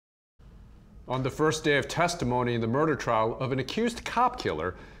On the first day of testimony in the murder trial of an accused cop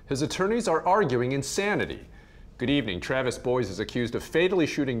killer, his attorneys are arguing insanity. Good evening. Travis Boyes is accused of fatally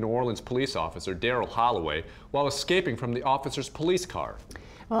shooting New Orleans police officer Daryl Holloway while escaping from the officer's police car.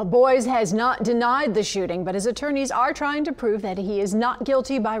 Well, Boyes has not denied the shooting, but his attorneys are trying to prove that he is not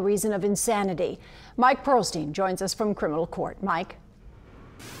guilty by reason of insanity. Mike Perlstein joins us from criminal court. Mike.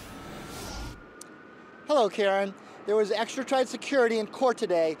 Hello, Karen. There was extra-tight security in court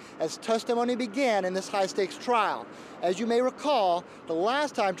today as testimony began in this high-stakes trial. As you may recall, the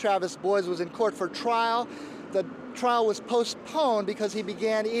last time Travis Boyes was in court for trial, the trial was postponed because he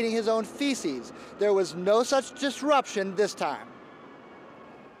began eating his own feces. There was no such disruption this time.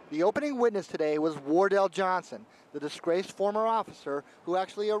 The opening witness today was Wardell Johnson, the disgraced former officer who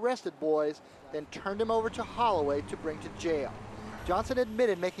actually arrested Boyes, then turned him over to Holloway to bring to jail. Johnson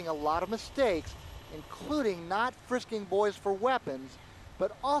admitted making a lot of mistakes, including not frisking Boyes for weapons,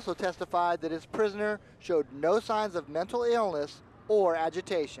 but also testified that his prisoner showed no signs of mental illness or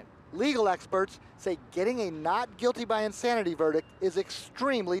agitation. Legal experts say getting a not guilty by insanity verdict is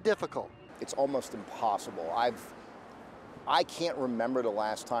extremely difficult. It's almost impossible. I can't remember the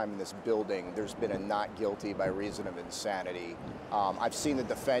last time in this building there's been a not guilty by reason of insanity. I've seen the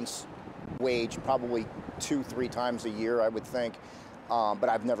defense wage probably 2-3 times a year, I would think, but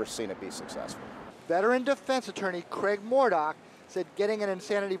I've never seen it be successful. Veteran defense attorney Craig Mordock said getting an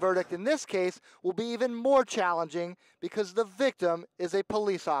insanity verdict in this case will be even more challenging because the victim is a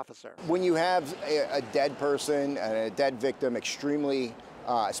police officer. When you have a dead person and a dead victim, especially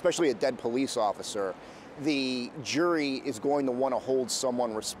a dead police officer, the jury is going to want to hold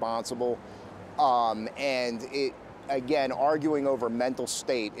someone responsible. And again, arguing over mental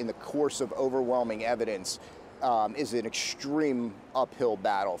state in the course of overwhelming evidence is an extreme uphill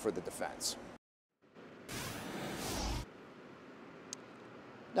battle for the defense.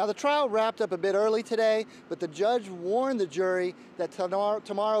 Now, the trial wrapped up a bit early today, but the judge warned the jury that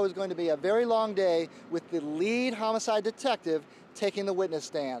tomorrow is going to be a very long day with the lead homicide detective taking the witness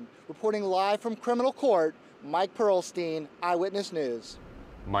stand. Reporting live from criminal court, Mike Perlstein, Eyewitness News.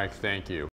 Mike, thank you.